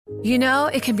You know,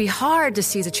 it can be hard to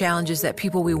see the challenges that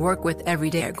people we work with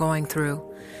every day are going through.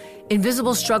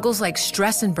 Invisible struggles like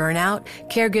stress and burnout,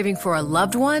 caregiving for a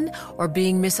loved one, or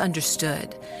being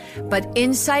misunderstood. But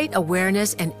insight,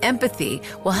 awareness, and empathy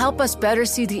will help us better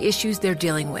see the issues they're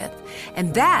dealing with.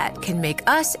 And that can make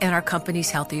us and our companies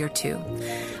healthier too.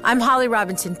 I'm Holly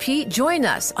Robinson Peete. Join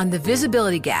us on The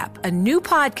Visibility Gap, a new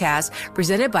podcast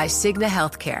presented by Cigna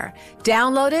Healthcare.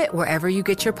 Download it wherever you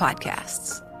get your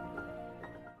podcasts.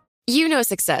 You know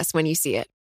success when you see it.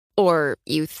 Or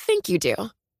you think you do.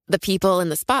 The people in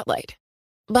the spotlight.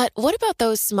 But what about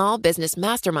those small business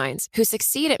masterminds who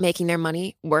succeed at making their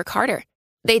money work harder?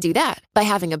 They do that by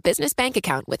having a business bank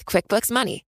account with QuickBooks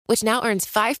Money, which now earns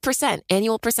 5%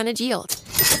 annual percentage yield.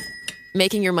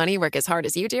 Making your money work as hard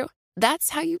as you do?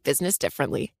 That's how you business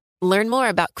differently. Learn more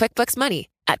about QuickBooks Money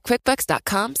at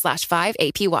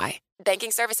quickbooks.com/5APY.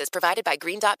 Banking services provided by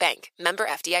Green Dot Bank. Member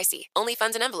FDIC. Only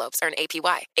funds and envelopes earn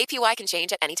APY. APY can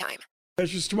change at any time.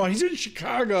 He's in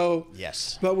Chicago,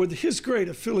 yes, but with his great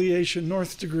affiliation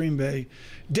north to Green Bay,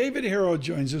 David Herro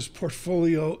joins us,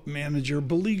 portfolio manager,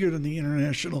 beleaguered on the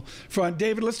international front.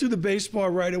 David, let's do the baseball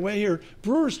right away here.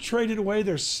 Brewers traded away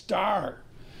their star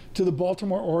to the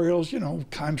Baltimore Orioles,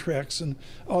 contracts and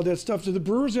all that stuff. Do the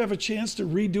Brewers have a chance to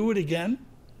redo it again?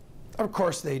 Of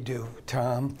course they do,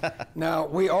 Tom. Now,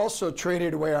 we also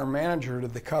traded away our manager to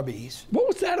the Cubbies. What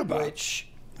was that about? Which...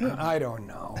 I don't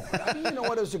know. You know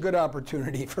what? It was a good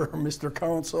opportunity for Mr.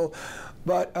 Council.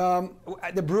 But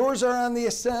the Brewers are on the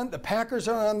ascent. The Packers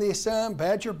are on the ascent.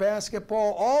 Badger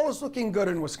basketball, all is looking good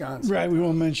in Wisconsin. Right. We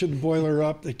won't mention Boiler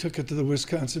Up. They took it to the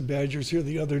Wisconsin Badgers here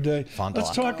the other day. Let's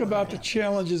talk about the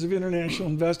challenges of international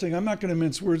investing. I'm not going to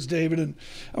mince words, David, and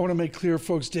I want to make clear,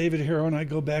 folks, David Herro and I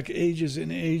go back ages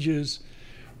and ages.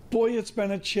 Boy, it's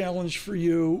been a challenge for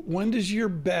you. When does your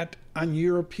bet on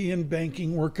European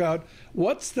banking work out?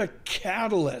 What's the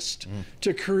catalyst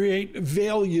to create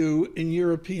value in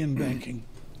European banking?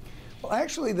 Well,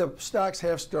 actually, the stocks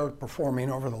have started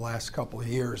performing over the last couple of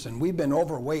years, and we've been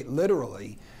overweight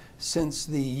literally since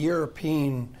the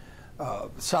European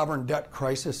sovereign debt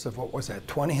crisis of,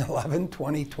 2011,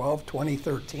 2012,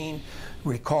 2013.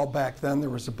 Recall back then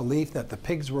there was a belief that the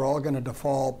pigs were all going to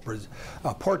default.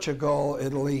 Portugal,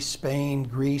 Italy, Spain,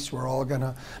 Greece were all going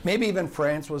to, maybe even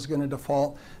France was going to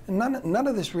default. And none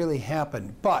of this really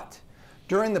happened. But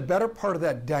during the better part of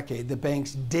that decade, the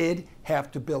banks did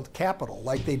have to build capital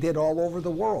like they did all over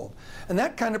the world. And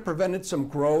that kind of prevented some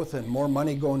growth and more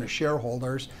money going to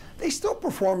shareholders. They still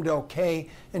performed okay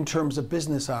in terms of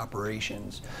business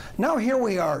operations. Now here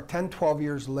we are, 10, 12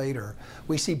 years later,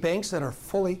 we see banks that are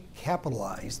fully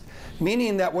capitalized,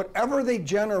 meaning that whatever they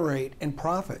generate in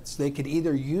profits, they could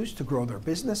either use to grow their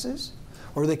businesses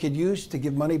or they could use to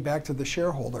give money back to the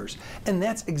shareholders. And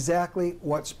that's exactly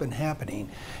what's been happening.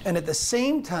 And at the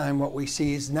same time, what we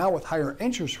see is now with higher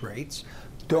interest rates,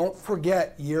 don't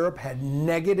forget Europe had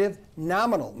negative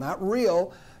nominal, not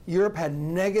real, Europe had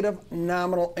negative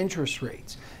nominal interest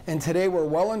rates. And today we're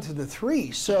well into the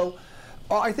threes. So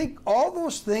I think all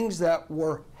those things that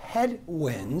were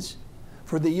headwinds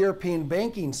for the European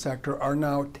banking sector are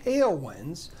now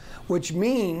tailwinds, which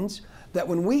means that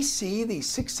when we see these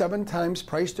 6-7 times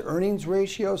price to earnings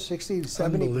ratio, 60 to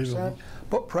 70%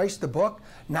 price to book,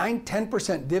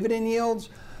 9-10% dividend yields,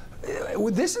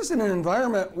 this is in an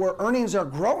environment where earnings are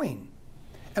growing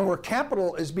and where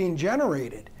capital is being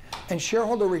generated and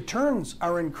shareholder returns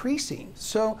are increasing.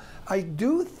 So I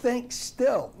do think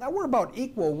still, now we're about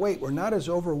equal weight. We're not as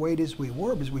overweight as we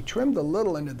were because we trimmed a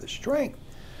little into the strength.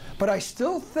 But I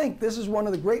still think this is one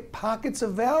of the great pockets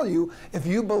of value if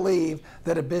you believe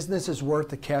that a business is worth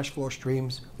the cash flow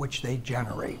streams which they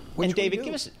generate. And David,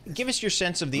 give us your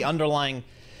sense of the underlying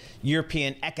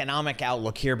European economic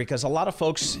outlook here, because a lot of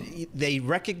folks, they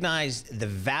recognize the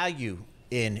value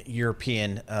in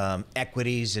European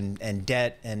equities and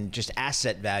debt and just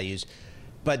asset values,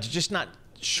 but just not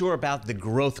sure about the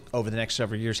growth over the next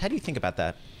several years. How do you think about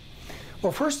that?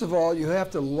 Well, first of all, you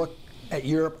have to look at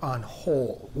Europe on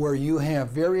whole, where you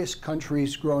have various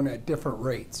countries growing at different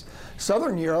rates.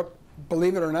 Southern Europe,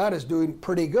 believe it or not, is doing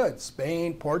pretty good.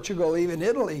 Spain, Portugal, even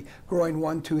Italy growing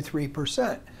 1%, 2%,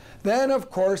 3%. Then, of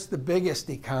course, the biggest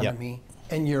economy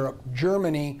in Europe,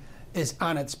 Germany, is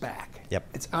on its back.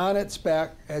 It's on its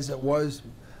back as it was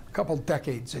a couple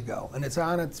decades ago. And it's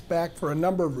on its back for a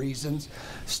number of reasons,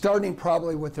 starting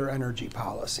probably with their energy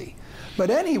policy. But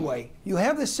anyway, you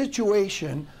have this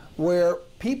situation where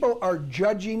people are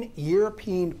judging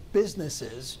European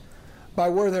businesses by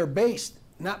where they're based,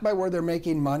 not by where they're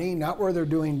making money, not where they're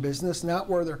doing business, not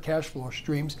where their cash flow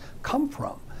streams come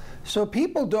from. So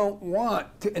people don't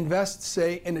want to invest,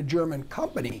 say, in a German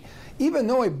company, even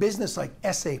though a business like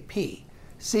SAP,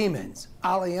 Siemens,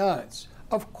 Allianz,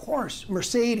 of course,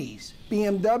 Mercedes,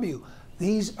 BMW,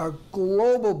 these are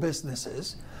global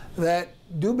businesses that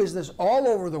do business all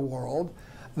over the world,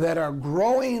 that are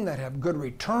growing, that have good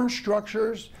return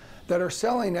structures, that are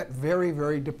selling at very,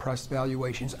 very depressed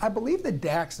valuations. I believe the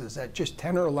DAX is at just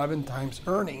 10 or 11 times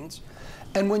earnings.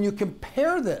 And when you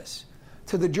compare this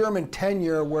to the German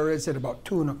 10-year, where it's at about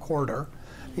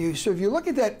 2.25, so if you look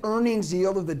at that earnings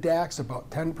yield of the DAX, about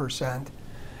 10%,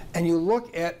 and you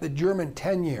look at the German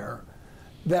 10-year,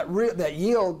 that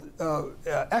yield,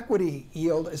 equity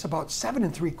yield, is about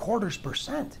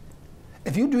 7.75%.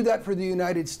 If you do that for the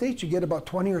United States, you get about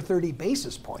 20 or 30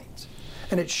 basis points.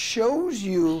 And it shows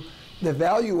you the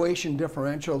valuation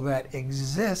differential that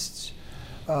exists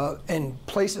in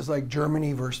places like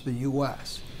Germany versus the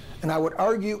US. And I would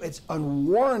argue it's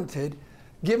unwarranted,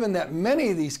 given that many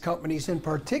of these companies in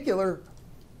particular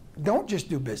don't just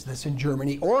do business in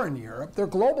Germany or in Europe. They're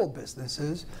global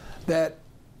businesses that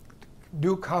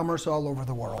do commerce all over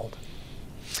the world.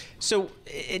 So,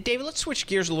 David, let's switch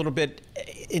gears a little bit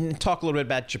and talk a little bit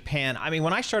about Japan. I mean,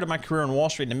 when I started my career on Wall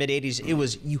Street in the mid-'80s, it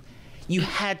was you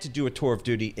had to do a tour of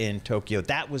duty in Tokyo.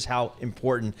 That was how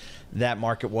important that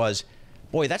market was.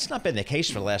 Boy, that's not been the case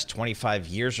for the last 25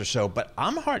 years or so, but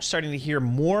I'm starting to hear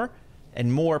more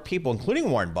and more people, including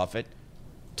Warren Buffett,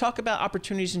 talk about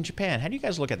opportunities in Japan. How do you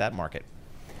guys look at that market?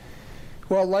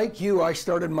 Well, like you, I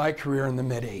started my career in the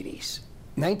mid-'80s.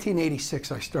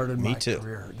 1986, I started my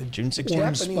career. June 16th.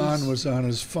 Warren Spahn was on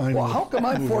his final. Well, how come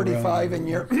I'm 45 and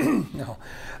you're... No.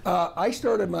 I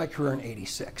started my career in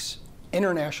 86.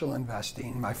 International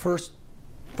investing. My first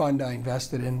fund I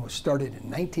invested in was started in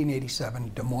 1987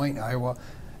 in Des Moines, Iowa,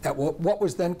 at what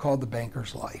was then called the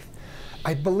Banker's Life.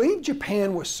 I believe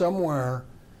Japan was somewhere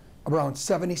around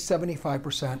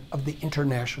 70-75% of the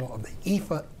international, of the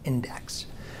IFA index.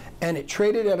 And it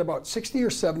traded at about 60 or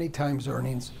 70 times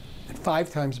earnings, at 5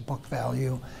 times book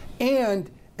value, and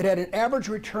it had an average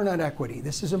return on equity,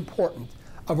 this is important,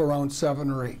 of around 7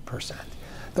 or 8%.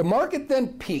 The market then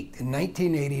peaked in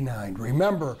 1989.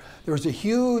 Remember, there was a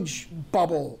huge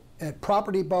bubble, a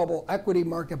property bubble, equity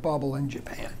market bubble in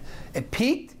Japan. It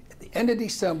peaked at the end of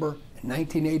December in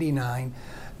 1989.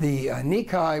 The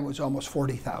Nikkei was almost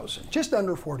 40,000, just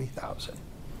under 40,000,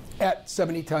 at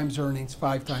 70 times earnings,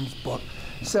 5 times book,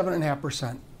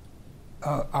 7.5%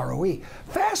 ROE.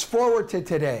 Fast forward to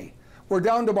today. We're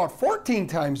down to about 14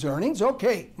 times earnings.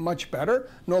 Okay, much better,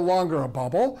 no longer a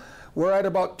bubble. We're at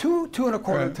about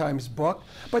 2.25 times book,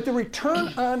 but the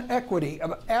return on equity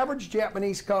of an average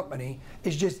Japanese company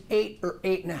is just 8 or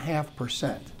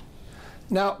 8.5%.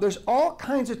 Now, there's all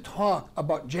kinds of talk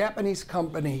about Japanese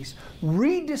companies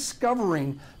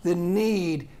rediscovering the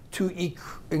need to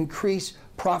increase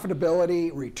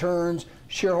profitability, returns,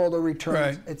 shareholder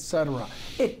returns, etc.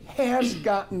 It has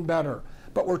gotten better,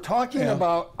 but we're talking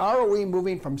about ROE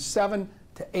moving from 7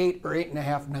 to 8 or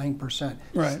 8.5,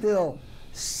 9%. Still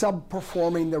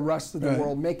subperforming the rest of the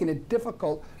world, making it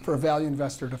difficult for a value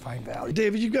investor to find value.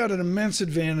 David, you've got an immense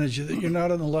advantage that you're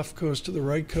not on the left coast or the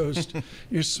right coast.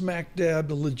 You're smack dab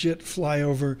the legit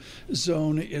flyover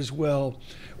zone as well.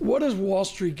 What does Wall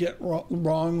Street get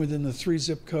wrong within the 3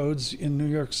 zip codes in New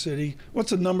York City? What's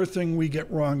the number thing we get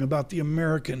wrong about the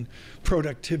American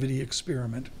productivity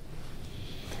experiment?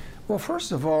 Well,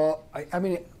 first of all, I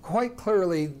mean, quite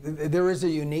clearly, there is a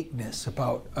uniqueness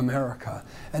about America.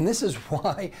 And this is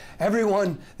why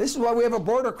this is why we have a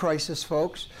border crisis,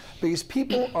 folks, because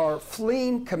people are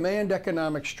fleeing command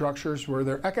economic structures where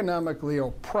they're economically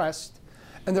oppressed,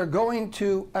 and they're going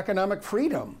to economic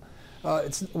freedom.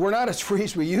 We're not as free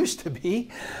as we used to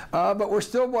be, but we're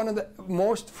still one of the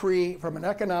most free from an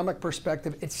economic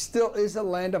perspective. It still is a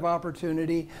land of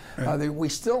opportunity. We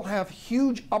still have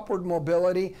huge upward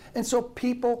mobility, and so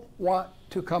people want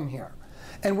to come here.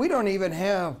 And we don't even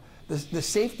have the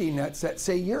safety nets that,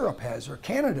 say, Europe has or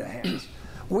Canada has.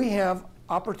 We have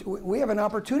an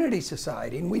opportunity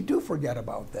society, and we do forget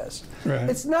about this.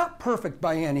 It's not perfect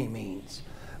by any means,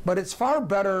 but it's far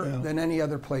better than any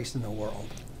other place in the world.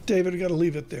 David, I've got to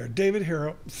leave it there. David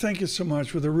Herro, thank you so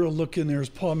much. With a real look in there, as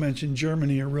Paul mentioned,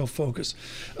 Germany, a real focus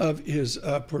of his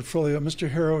portfolio. Mr.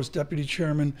 Herro is Deputy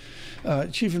Chairman,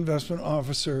 Chief Investment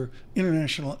Officer,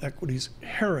 International Equities,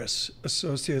 Harris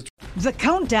Associates. The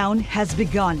countdown has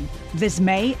begun. This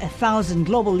May, 1,000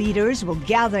 global leaders will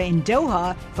gather in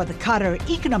Doha for the Qatar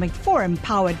Economic Forum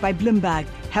powered by Bloomberg,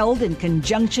 held in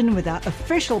conjunction with our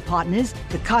official partners,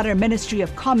 the Qatar Ministry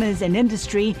of Commerce and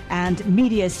Industry and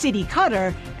Media City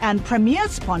Qatar, and premier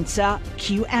sponsor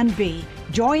QNB.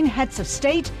 Join heads of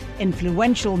state,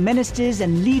 influential ministers,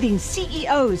 and leading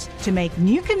CEOs to make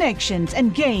new connections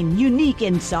and gain unique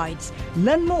insights.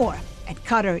 Learn more at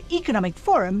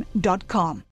QatarEconomicForum.com.